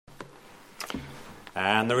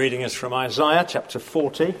And the reading is from Isaiah chapter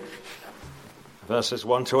 40, verses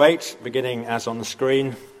 1 to 8, beginning as on the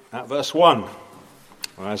screen at verse 1.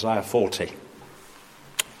 Isaiah 40,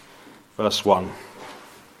 verse 1.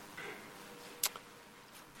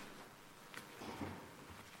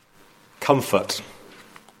 Comfort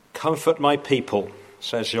my people,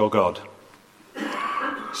 says your God.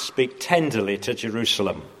 Speak tenderly to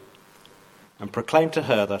Jerusalem and proclaim to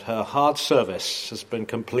her that her hard service has been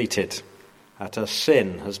completed, that her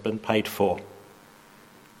sin has been paid for,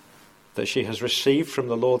 that she has received from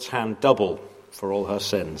the Lord's hand double for all her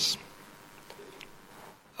sins.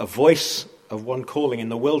 A voice of one calling in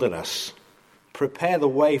the wilderness, prepare the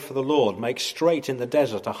way for the Lord, make straight in the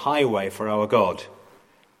desert a highway for our God.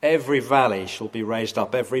 Every valley shall be raised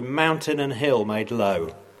up, every mountain and hill made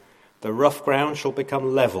low. The rough ground shall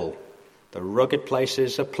become level, the rugged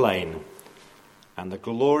places a plain. And the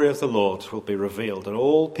glory of the Lord will be revealed, and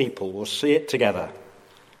all people will see it together,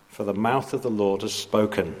 for the mouth of the Lord has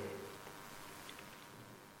spoken.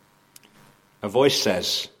 A voice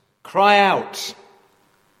says, cry out.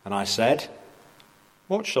 And I said,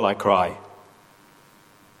 what shall I cry?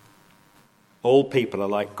 All people are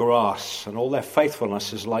like grass, and all their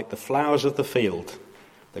faithfulness is like the flowers of the field.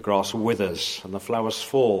 The grass withers, and the flowers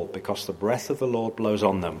fall, because the breath of the Lord blows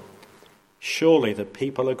on them. Surely the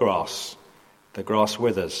people are grass. The grass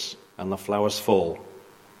withers, and the flowers fall.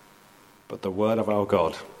 But the word of our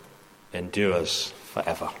God endures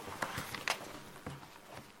forever.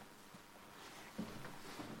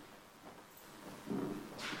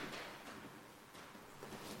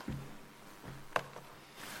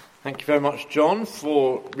 Thank you very much, John,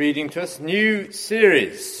 for reading to us. New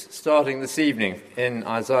series starting this evening in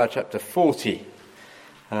Isaiah chapter 40.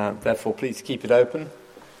 Therefore, please keep it open.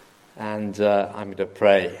 And I'm going to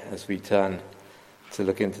pray as we turn to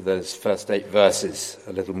look into those first 8 verses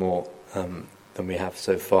a little more than we have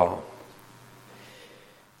so far.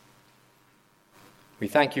 We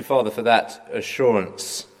thank you, Father, for that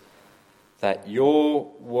assurance that your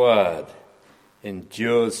word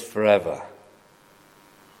endures forever.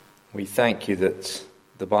 We thank you that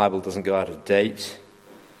the Bible doesn't go out of date,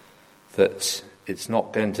 that it's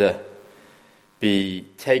not going to be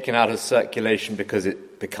taken out of circulation because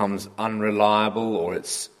it becomes unreliable or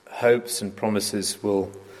its hopes and promises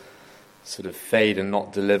will sort of fade and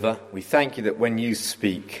not deliver. We thank you that when you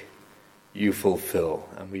speak, you fulfill.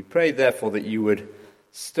 And we pray, therefore, that you would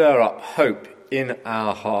stir up hope in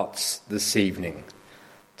our hearts this evening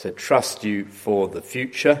to trust you for the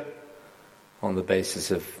future on the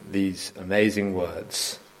basis of these amazing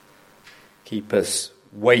words. Keep us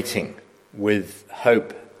waiting with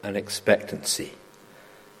hope and expectancy.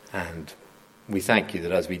 And we thank you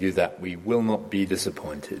that as we do that, we will not be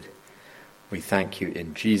disappointed. We thank you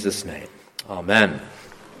in Jesus' name. Amen.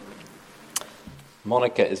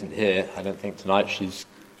 Monica isn't here, I don't think, tonight. She's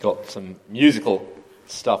got some musical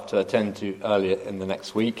stuff to attend to earlier in the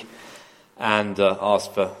next week and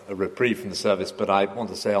asked for a reprieve from the service. But I want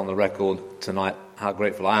to say on the record tonight how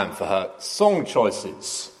grateful I am for her song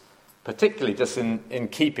choices, particularly just in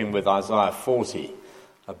keeping with Isaiah 40,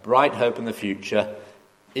 a bright hope in the future,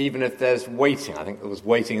 even if there's waiting. I think there was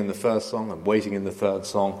waiting in the first song and waiting in the third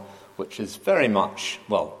song, which is very much,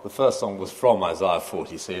 well, the first song was from Isaiah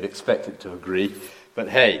 40, so you'd expect it to agree. But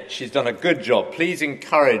hey, she's done a good job. Please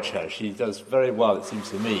encourage her. She does very well, it seems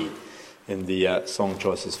to me, in the song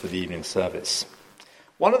choices for the evening service.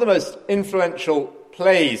 One of the most influential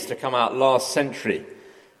plays to come out last century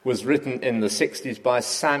was written in the 60s by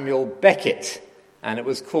Samuel Beckett, and it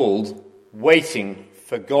was called Waiting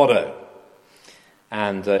for Godot.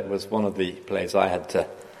 And it was one of the plays I had to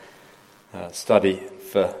study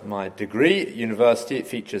for my degree at university. It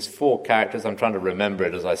features 4 characters. I'm trying to remember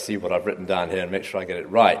it as I see what I've written down here and make sure I get it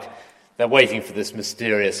right. They're waiting for this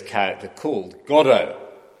mysterious character called Godot.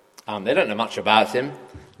 They don't know much about him,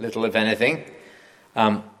 little if anything,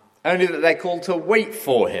 only that they're called to wait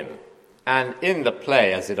for him. And in the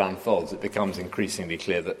play, as it unfolds, it becomes increasingly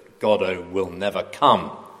clear that Godot will never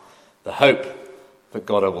come. The hope that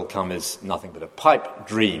Godot will come is nothing but a pipe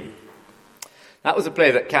dream. That was a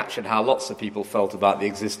play that captured how lots of people felt about the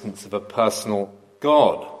existence of a personal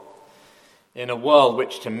God. In a world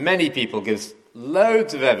which to many people gives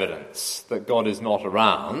loads of evidence that God is not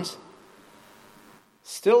around,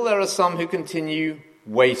 still there are some who continue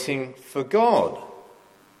waiting for God.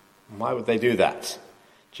 Why would they do that?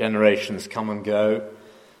 Generations come and go,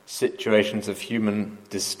 situations of human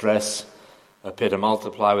distress appear to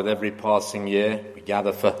multiply with every passing year. We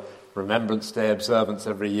gather for Remembrance Day observance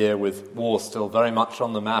every year with war still very much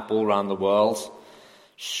on the map all around the world.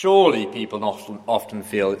 Surely people often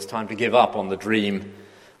feel it's time to give up on the dream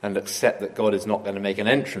and accept that God is not going to make an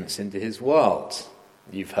entrance into his world.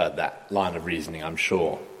 You've heard that line of reasoning, I'm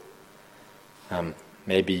sure.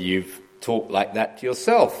 Maybe you've talked like that to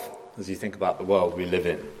yourself as you think about the world we live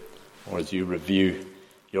in, or as you review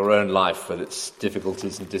your own life with its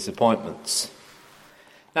difficulties and disappointments.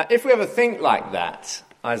 Now, if we ever think like that,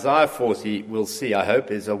 Isaiah 40, we'll see, I hope,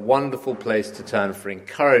 is a wonderful place to turn for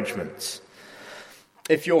encouragement.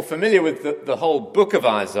 If you're familiar with the whole book of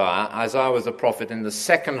Isaiah, Isaiah was a prophet in the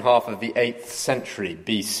second half of the 8th century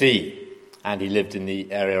BC, and he lived in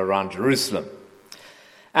the area around Jerusalem.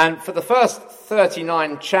 And for the first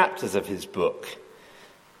 39 chapters of his book,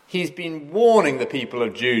 he's been warning the people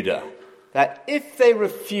of Judah that if they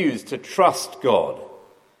refuse to trust God,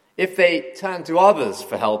 if they turn to others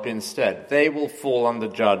for help instead, they will fall under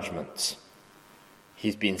judgment.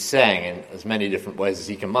 He's been saying in as many different ways as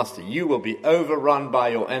he can muster, you will be overrun by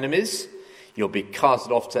your enemies, you'll be cast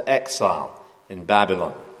off to exile in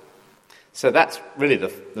Babylon. So that's really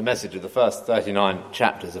the message of the first 39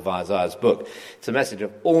 chapters of Isaiah's book. It's a message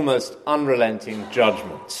of almost unrelenting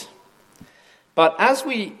judgment. But as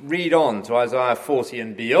we read on to Isaiah 40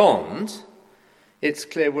 and beyond, it's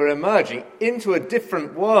clear we're emerging into a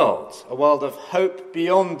different world, a world of hope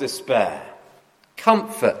beyond despair.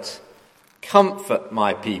 Comfort, comfort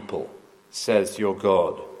my people, says your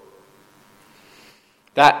God.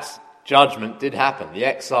 That judgment did happen. The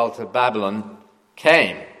exile to Babylon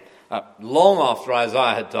came long after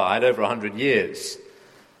Isaiah had died, over 100 years.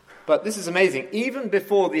 But this is amazing. Even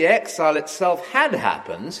before the exile itself had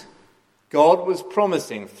happened, God was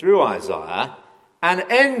promising through Isaiah an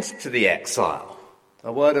end to the exile,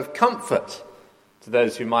 a word of comfort to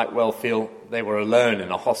those who might well feel they were alone in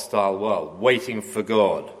a hostile world, waiting for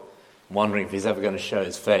God, wondering if he's ever going to show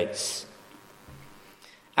his face.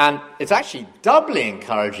 And it's actually doubly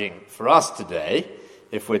encouraging for us today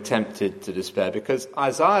if we're tempted to despair, because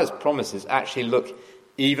Isaiah's promises actually look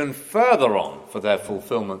even further on for their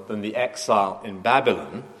fulfillment than the exile in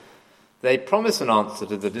Babylon. They promise an answer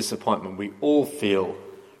to the disappointment we all feel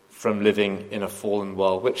from living in a fallen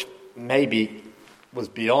world, which maybe was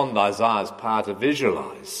beyond Isaiah's power to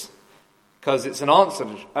visualize, because it's an answer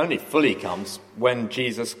that only fully comes when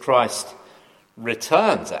Jesus Christ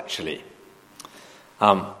returns, actually.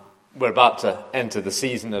 We're about to enter the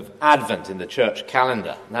season of Advent in the church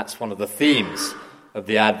calendar, and that's one of the themes of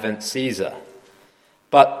the Advent Caesar.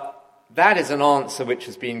 But that is an answer which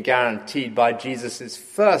has been guaranteed by Jesus'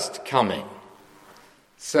 first coming.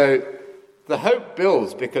 So the hope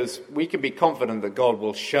builds because we can be confident that God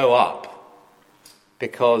will show up,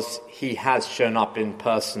 because he has shown up in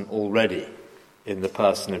person already in the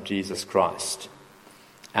person of Jesus Christ.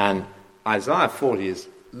 And Isaiah 40 is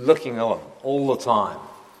looking on all the time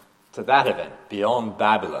to that event, beyond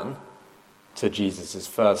Babylon, to Jesus'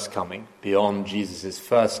 first coming, beyond Jesus'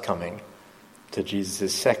 first coming, to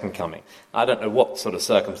Jesus' second coming. I don't know what sort of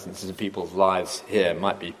circumstances in people's lives here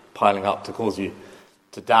might be piling up to cause you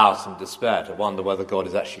to doubt and despair, to wonder whether God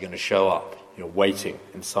is actually going to show up. You're waiting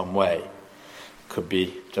in some way. Could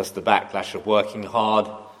be just the backlash of working hard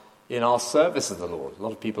in our service of the Lord. A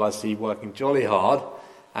lot of people I see working jolly hard,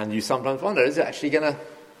 and you sometimes wonder, is it actually going to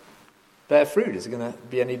bear fruit? Is it going to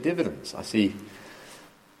be any dividends? I see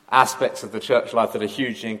aspects of the church life that are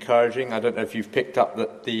hugely encouraging. I don't know if you've picked up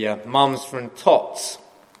that the mums from Tots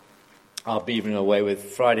are beavering away with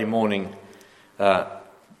Friday morning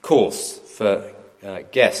course for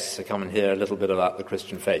guests to come and hear a little bit about the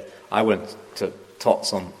Christian faith. I went to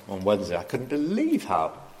Tots on Wednesday. I couldn't believe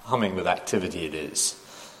how humming with activity it is.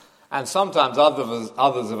 And sometimes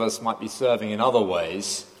others of us might be serving in other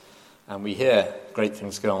ways, and we hear great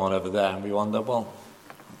things going on over there, and we wonder, well,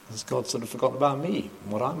 has God sort of forgotten about me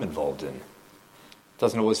and what I'm involved in? It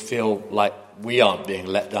doesn't always feel like we aren't being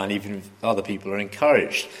let down, even if other people are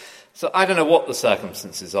encouraged. So I don't know what the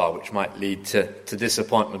circumstances are which might lead to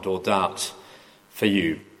disappointment or doubt for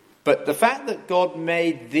you. But the fact that God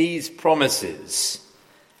made these promises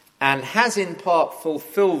and has in part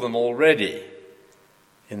fulfilled them already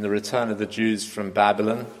in the return of the Jews from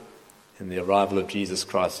Babylon, in the arrival of Jesus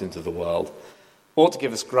Christ into the world, ought to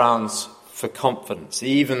give us grounds for confidence,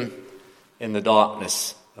 even in the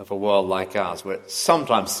darkness of a world like ours, where it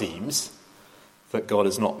sometimes seems that God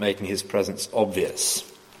is not making his presence obvious.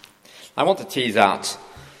 I want to tease out,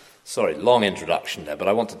 long introduction there, but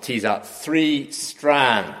I want to tease out 3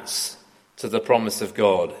 strands to the promise of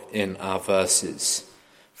God in our verses.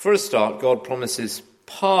 For a start, God promises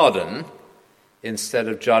pardon instead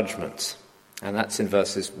of judgment, and that's in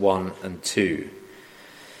verses 1 and 2.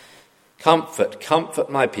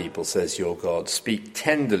 Comfort my people, says your God. Speak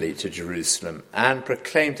tenderly to Jerusalem and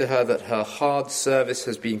proclaim to her that her hard service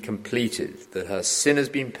has been completed, that her sin has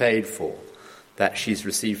been paid for, that she's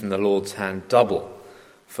received from the Lord's hand double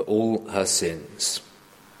for all her sins.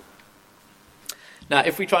 Now,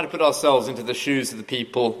 if we try to put ourselves into the shoes of the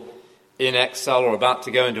people in exile or about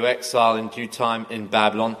to go into exile in due time in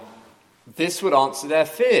Babylon, this would answer their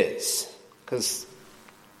fears, because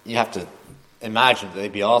you have to imagine that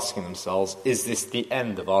they'd be asking themselves, is this the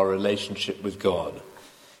end of our relationship with God?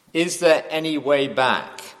 Is there any way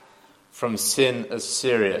back from sin as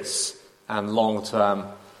serious and long-term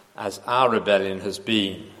as our rebellion has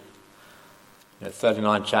been?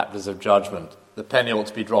 39 chapters of judgment. The penny ought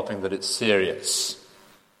to be dropping that it's serious.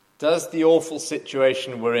 Does the awful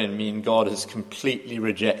situation we're in mean God has completely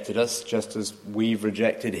rejected us, just as we've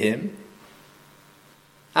rejected him?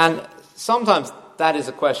 And sometimes that is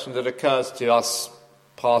a question that occurs to us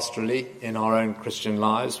pastorally in our own Christian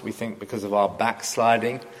lives. We think because of our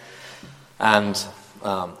backsliding and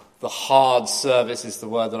the hard service is the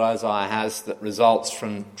word that Isaiah has that results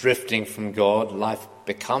from drifting from God. Life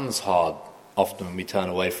becomes hard often when we turn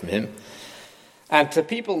away from him. And to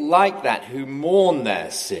people like that who mourn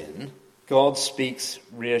their sin, God speaks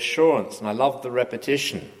reassurance. And I love the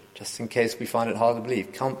repetition, just in case we find it hard to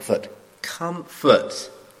believe. Comfort.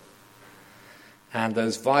 And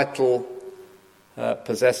those vital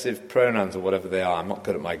possessive pronouns or whatever they are, I'm not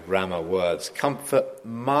good at my grammar words. Comfort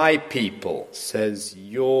my people, says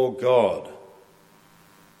your God.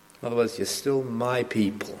 In other words, you're still my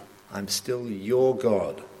people. I'm still your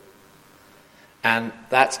God. And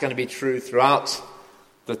that's going to be true throughout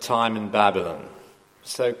the time in Babylon.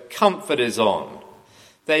 So comfort is on.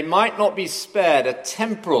 They might not be spared a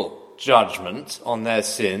temporal judgment on their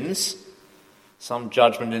sins, some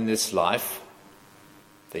judgment in this life.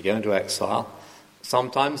 They go into exile.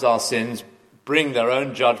 Sometimes our sins bring their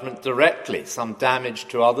own judgment directly, some damage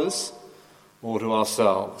to others or to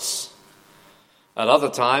ourselves. At other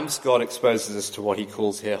times, God exposes us to what he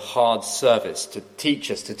calls here hard service, to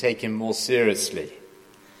teach us to take him more seriously.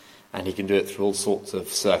 And he can do it through all sorts of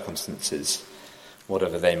circumstances,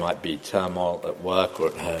 whatever they might be, turmoil at work or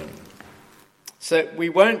at home. So we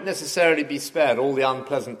won't necessarily be spared all the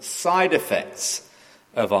unpleasant side effects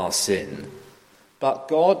of our sin. But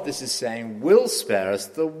God, this is saying, will spare us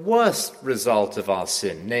the worst result of our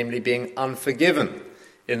sin, namely being unforgiven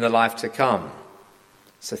in the life to come.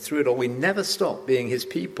 So through it all, we never stop being his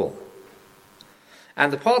people.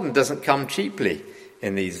 And the pardon doesn't come cheaply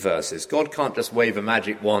in these verses. God can't just wave a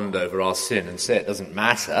magic wand over our sin and say it doesn't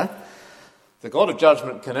matter. The God of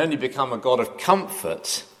judgment can only become a God of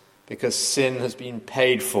comfort because sin has been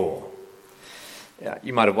paid for. Yeah,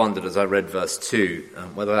 you might have wondered as I read verse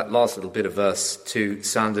 2 whether that last little bit of verse 2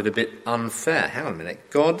 sounded a bit unfair. Hang on a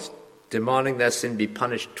minute. God demanding their sin be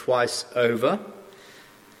punished twice over?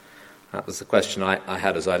 That was the question I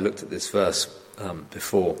had as I looked at this verse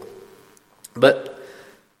before. But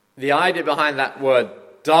the idea behind that word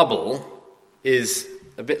double is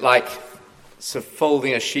a bit like sort of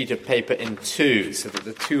folding a sheet of paper in two so that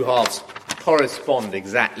the two halves correspond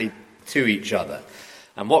exactly to each other.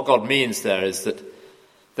 And what God means there is that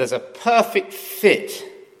there's a perfect fit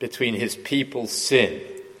between his people's sin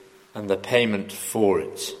and the payment for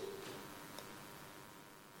it.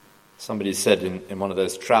 Somebody said in one of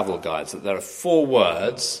those travel guides that there are 4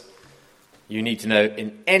 words you need to know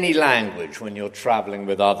in any language when you're travelling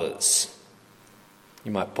with others.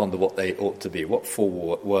 You might ponder what they ought to be. What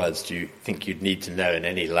 4 words do you think you'd need to know in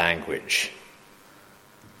any language?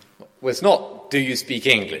 Well, it's not, do you speak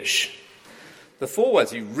English? The 4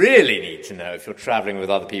 words you really need to know if you're travelling with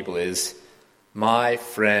other people is, my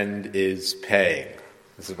friend is paying.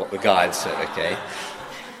 This is what the guide said, okay?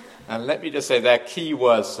 And let me just say they're key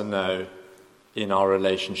words to know in our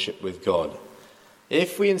relationship with God.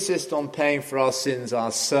 If we insist on paying for our sins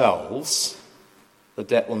ourselves, the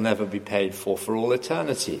debt will never be paid for all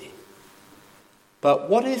eternity. But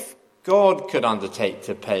what if God could undertake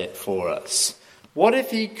to pay it for us? What if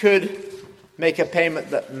he could make a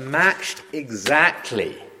payment that matched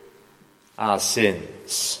exactly our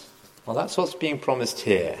sins? Well, that's what's being promised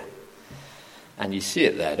here. And you see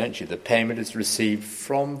it there, don't you? The payment is received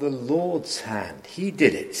from the Lord's hand. He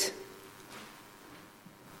did it.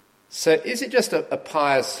 So is it just a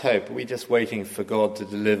pious hope? Are we just waiting for God to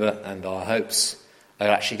deliver and our hopes are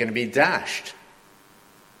actually going to be dashed?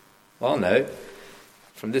 Well, no.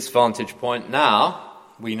 From this vantage point now,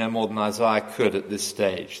 we know more than Isaiah could at this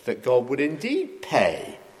stage, that God would indeed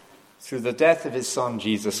pay through the death of his Son,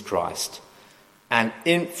 Jesus Christ, an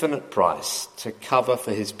infinite price to cover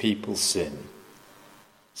for his people's sin.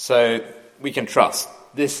 So we can trust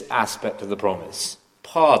this aspect of the promise: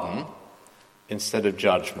 pardon instead of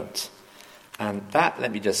judgment. And that,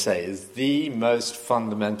 let me just say, is the most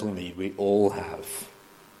fundamental need we all have.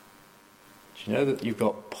 Do you know that you've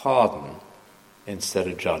got pardon instead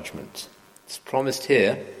of judgment? It's promised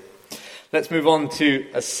here. Let's move on to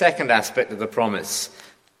a second aspect of the promise: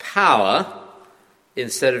 power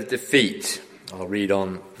instead of defeat. I'll read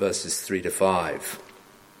on verses 3 to 5.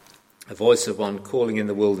 A voice of one calling in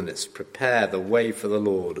the wilderness, prepare the way for the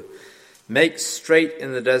Lord. Make straight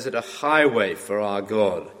in the desert a highway for our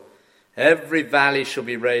God. Every valley shall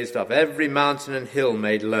be raised up, every mountain and hill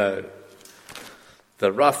made low.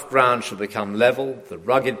 The rough ground shall become level, the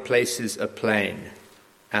rugged places a plain,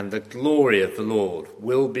 and the glory of the Lord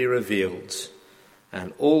will be revealed,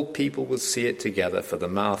 and all people will see it together, for the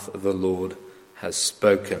mouth of the Lord has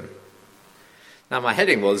spoken. Now, my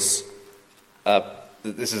heading was that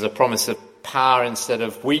this is a promise of power instead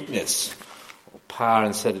of weakness, or power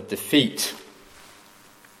instead of defeat.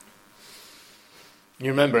 You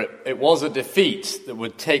remember, it was a defeat that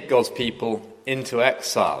would take God's people into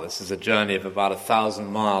exile. This is a journey of about 1,000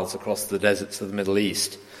 miles across the deserts of the Middle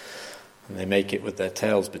East, and they make it with their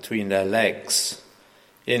tails between their legs,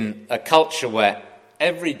 in a culture where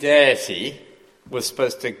every deity was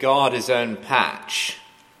supposed to guard his own patch.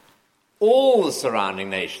 All the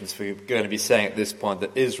surrounding nations were going to be saying at this point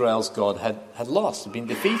that Israel's God had lost, had been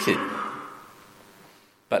defeated.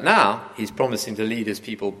 But now he's promising to lead his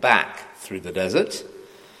people back through the desert,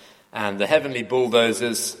 and the heavenly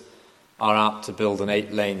bulldozers are out to build an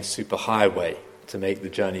 8-lane superhighway to make the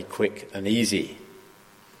journey quick and easy.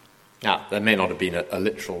 Now, there may not have been a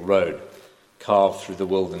literal road carved through the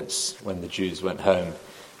wilderness when the Jews went home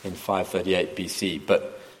in 538 BC,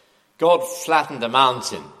 but God flattened a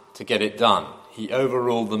mountain to get it done. He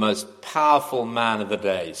overruled the most powerful man of the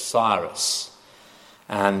day, Cyrus,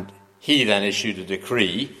 and he then issued a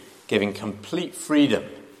decree giving complete freedom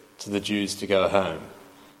to the Jews to go home,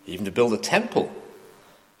 even to build a temple.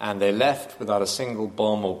 And they left without a single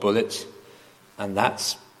bomb or bullet, and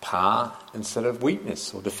that's power instead of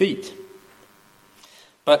weakness or defeat.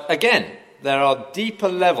 But again, there are deeper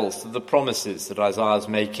levels to the promises that Isaiah is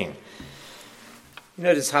making.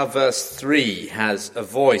 Notice how verse 3 has a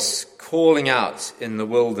voice calling out in the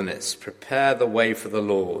wilderness, prepare the way for the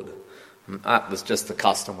Lord. And that was just the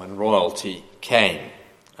custom when royalty came.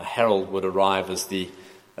 A herald would arrive as the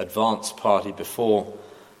advance party before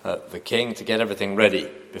the king to get everything ready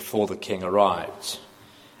before the king arrived.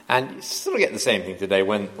 And you sort of get the same thing today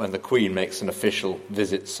when the Queen makes an official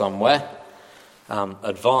visit somewhere.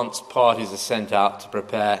 Advance parties are sent out to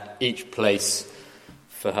prepare each place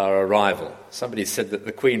for her arrival. Somebody said that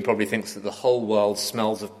the Queen probably thinks that the whole world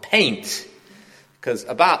smells of paint, because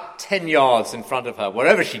about 10 yards in front of her,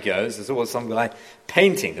 wherever she goes, there's always some guy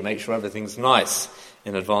painting to make sure everything's nice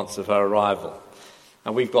in advance of her arrival.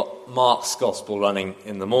 And we've got Mark's Gospel running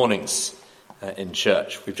in the mornings in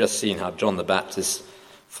church. We've just seen how John the Baptist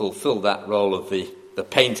fulfilled that role of the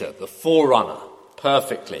painter, the forerunner,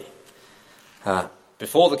 perfectly.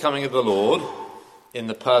 Before the coming of the Lord, in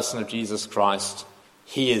the person of Jesus Christ,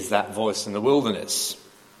 he is that voice in the wilderness.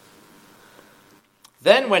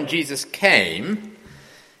 Then when Jesus came,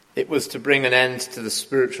 it was to bring an end to the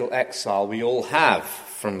spiritual exile we all have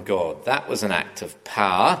from God. That was an act of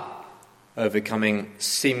power, overcoming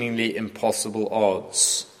seemingly impossible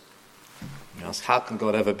odds. You ask, how can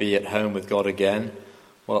God ever be at home with God again?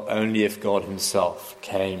 Well, only if God himself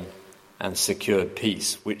came and secured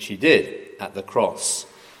peace, which he did at the cross.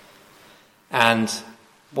 And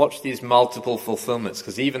watch these multiple fulfillments,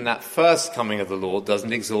 because even that first coming of the Lord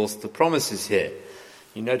doesn't exhaust the promises here.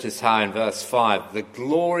 You notice how in verse 5, the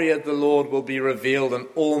glory of the Lord will be revealed and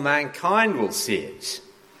all mankind will see it.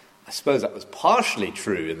 I suppose that was partially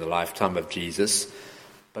true in the lifetime of Jesus,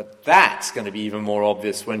 but that's going to be even more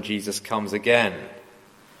obvious when Jesus comes again.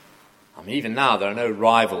 I mean, even now there are no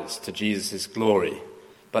rivals to Jesus' glory,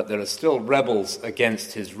 but there are still rebels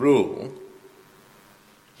against his rule.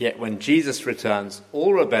 Yet when Jesus returns,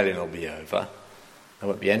 all rebellion will be over. There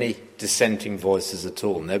won't be any dissenting voices at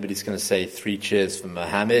all. Nobody's going to say 3 cheers for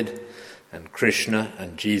Muhammad and Krishna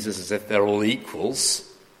and Jesus as if they're all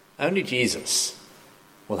equals. Only Jesus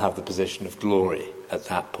will have the position of glory at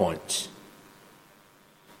that point.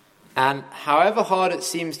 And however hard it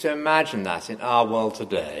seems to imagine that in our world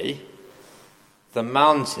today, the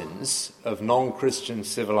mountains of non-Christian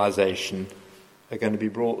civilization are going to be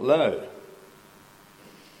brought low.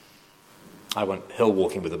 I went hill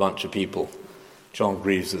walking with a bunch of people. John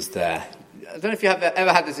Greaves was there. I don't know if you have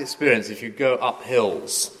ever had this experience, if you go up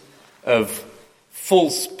hills, of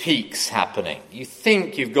false peaks happening. You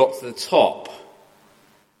think you've got to the top,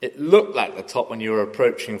 It looked like the top when you were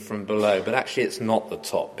approaching from below, but actually it's not the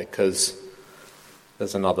top because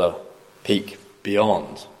there's another peak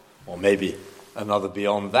beyond, or maybe another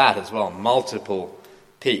beyond that as well, multiple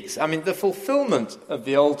peaks. I mean, the fulfillment of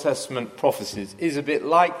the Old Testament prophecies is a bit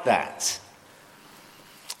like that.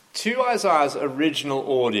 To Isaiah's original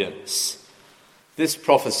audience, this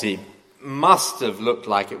prophecy must have looked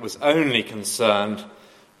like it was only concerned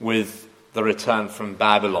with the return from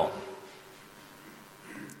Babylon.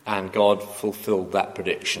 And God fulfilled that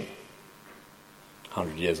prediction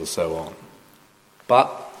 100 years or so on. But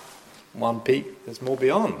one peak, there's more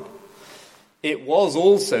beyond. It was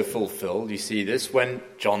also fulfilled, you see this, when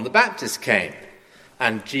John the Baptist came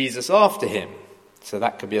and Jesus after him. So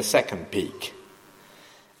that could be a second peak.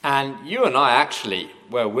 And you and I actually,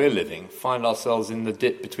 where we're living, find ourselves in the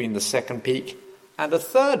dip between the second peak and a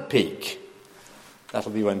third peak.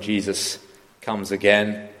 That'll be when Jesus comes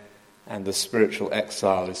again and the spiritual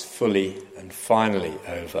exile is fully and finally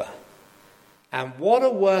over. And what a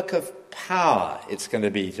work of power it's going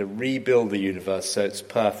to be to rebuild the universe so it's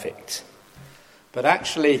perfect. But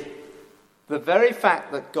actually, the very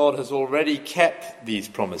fact that God has already kept these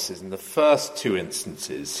promises in the first two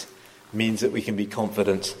instances means that we can be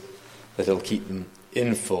confident that he'll keep them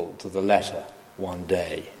in full to the letter one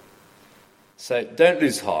day. So don't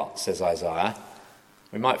lose heart, says Isaiah.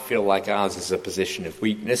 We might feel like ours is a position of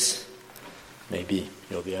weakness. Maybe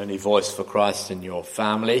you're the only voice for Christ in your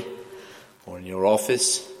family or in your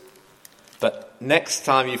office. But next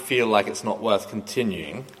time you feel like it's not worth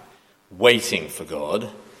continuing, waiting for God,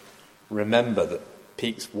 remember that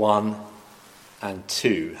peaks 1 and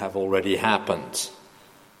 2 have already happened.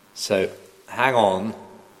 So hang on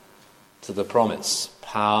to the promise,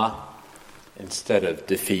 power instead of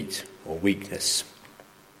defeat or weakness.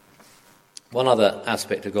 One other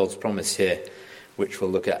aspect of God's promise here, which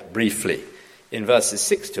we'll look at briefly. In verses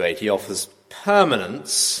 6 to 8, he offers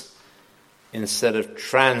permanence instead of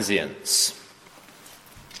transience.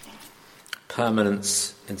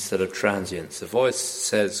 Permanence instead of transience. The voice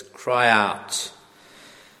says, "Cry out."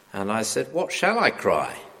 And I said, "What shall I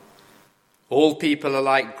cry? All people are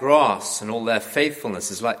like grass, and all their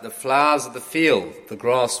faithfulness is like the flowers of the field. The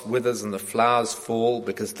grass withers and the flowers fall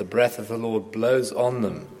because the breath of the Lord blows on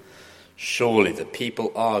them. Surely the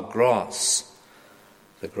people are grass.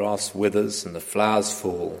 The grass withers and the flowers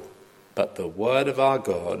fall, but the word of our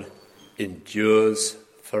God endures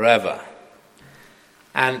forever."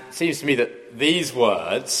 And it seems to me that these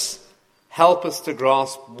words help us to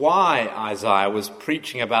grasp why Isaiah was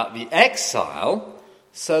preaching about the exile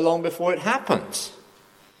so long before it happened.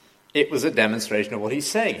 It was a demonstration of what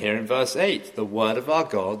he's saying here in verse 8. The word of our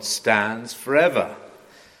God stands forever.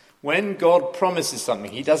 When God promises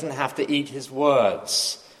something, he doesn't have to eat his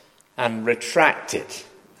words and retract it,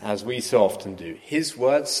 as we so often do. His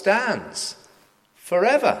word stands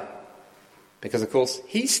forever, because, of course,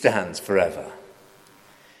 he stands forever.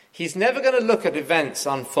 He's never going to look at events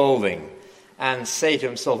unfolding and say to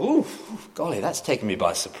himself, "Ooh, golly, that's taken me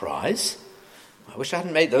by surprise. I wish I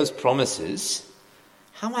hadn't made those promises.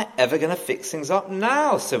 How am I ever going to fix things up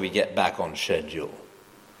now so we get back on schedule?"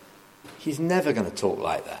 He's never going to talk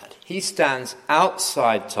like that. He stands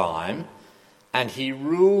outside time and he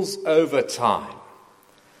rules over time.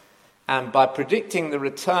 And by predicting the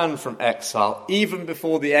return from exile, even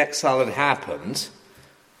before the exile had happened,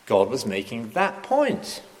 God was making that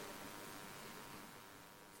point.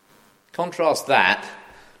 Contrast that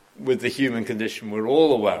with the human condition we're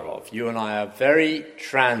all aware of. You and I are very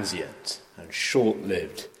transient and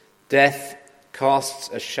short-lived. Death casts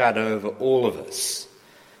a shadow over all of us,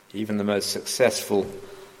 even the most successful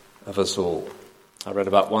of us all. I read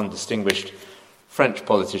about one distinguished French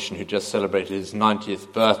politician who just celebrated his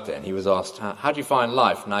 90th birthday, and he was asked, "How do you find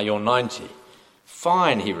life now you're 90?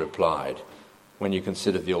 "Fine," he replied, "when you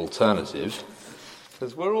consider the alternative."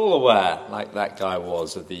 Because we're all aware, like that guy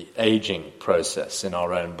was, of the aging process in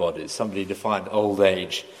our own bodies. Somebody defined old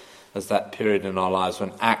age as that period in our lives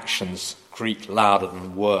when actions creak louder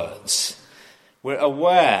than words. We're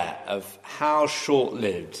aware of how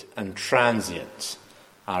short-lived and transient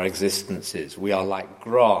our existence is. We are like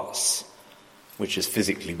grass, which is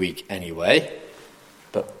physically weak anyway,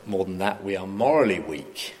 but more than that, we are morally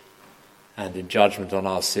weak. And in judgment on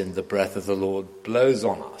our sin, the breath of the Lord blows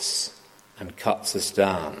on us and cuts us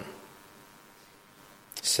down.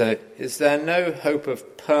 So, is there no hope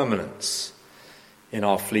of permanence in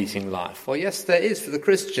our fleeting life? Well, yes, there is for the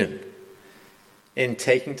Christian, in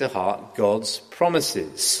taking to heart God's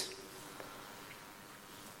promises.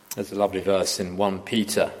 There's a lovely verse in 1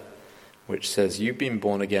 Peter which says, "You've been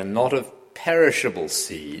born again not of perishable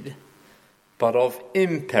seed, but of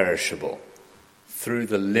imperishable, through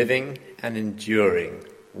the living and enduring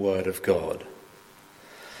Word of God.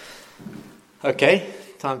 Okay,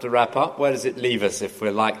 time to wrap up. Where does it leave us if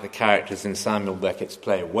we're like the characters in Samuel Beckett's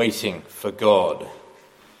play, waiting for God?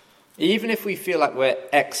 Even if we feel like we're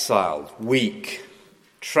exiled, weak,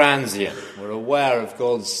 transient, we're aware of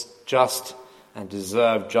God's just and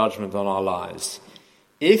deserved judgment on our lives.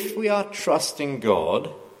 If we are trusting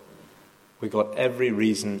God, we've got every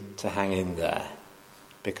reason to hang in there,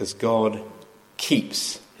 because God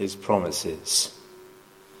keeps his promises.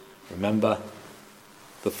 Remember,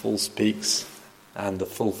 the false peaks and the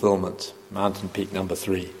fulfillment, mountain peak number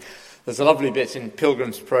 3. There's a lovely bit in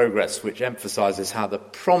Pilgrim's Progress which emphasises how the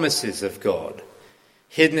promises of God,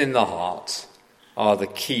 hidden in the heart, are the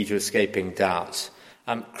key to escaping doubt.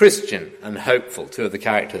 Christian and Hopeful, two of the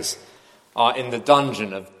characters, are in the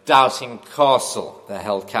dungeon of Doubting Castle. They're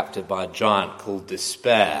held captive by a giant called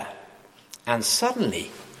Despair. And suddenly,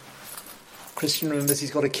 Christian remembers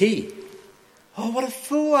he's got a key. Oh, what a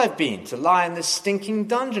fool I've been to lie in this stinking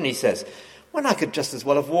dungeon, he says, when I could just as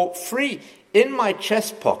well have walked free. In my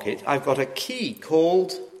chest pocket, I've got a key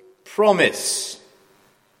called Promise.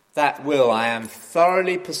 That will, I am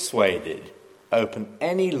thoroughly persuaded, open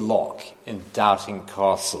any lock in Doubting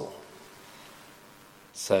Castle.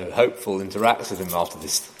 So Hopeful interacts with him after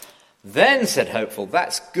this. Then, said Hopeful,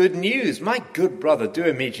 that's good news. My good brother, do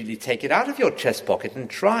immediately take it out of your chest pocket and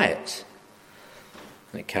try it.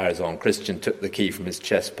 And it carries on. Christian took the key from his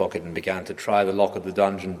chest pocket and began to try the lock of the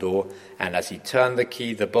dungeon door. And as he turned the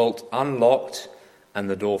key, the bolt unlocked and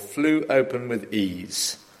the door flew open with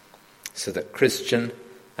ease, so that Christian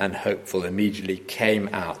and Hopeful immediately came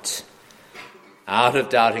out of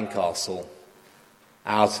Doubting Castle,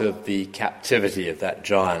 out of the captivity of that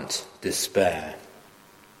giant Despair.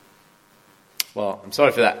 Well, I'm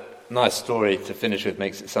sorry for that nice story to finish with.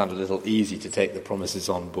 Makes it sound a little easy to take the promises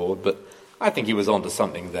on board, but I think he was onto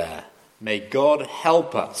something there. May God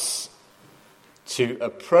help us to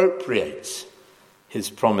appropriate his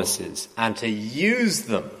promises and to use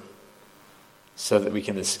them so that we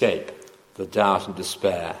can escape the doubt and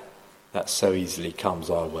despair that so easily comes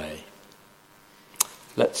our way.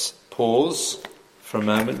 Let's pause for a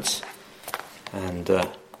moment and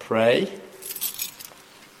pray.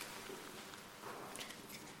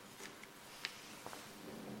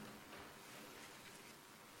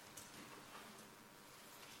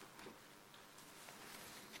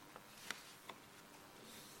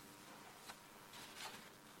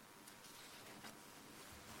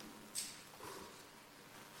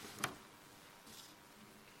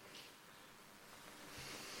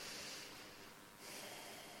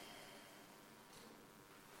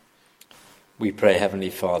 We pray,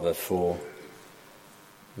 Heavenly Father, for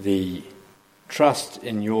the trust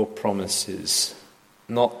in your promises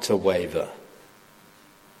not to waver,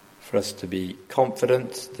 for us to be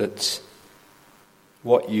confident that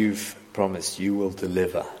what you've promised you will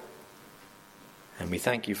deliver. And we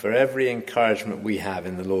thank you for every encouragement we have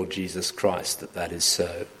in the Lord Jesus Christ that is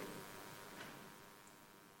so.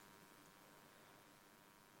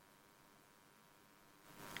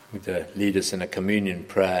 We're going to lead us in a communion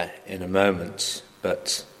prayer in a moment,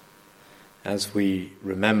 but as we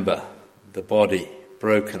remember the body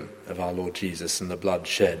broken of our Lord Jesus and the blood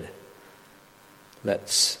shed,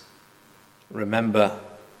 let's remember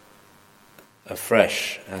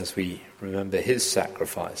afresh as we remember his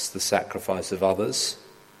sacrifice, the sacrifice of others,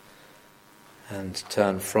 and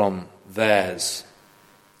turn from theirs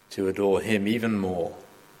to adore him even more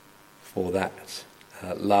for that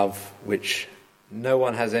love which no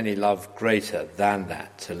one has any love greater than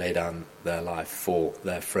that, to lay down their life for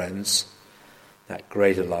their friends, that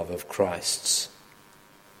greater love of Christ's.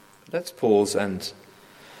 Let's pause and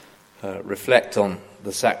reflect on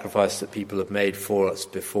the sacrifice that people have made for us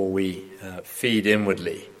before we feed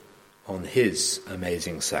inwardly on his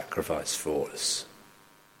amazing sacrifice for us.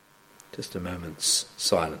 Just a moment's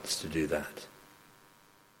silence to do that.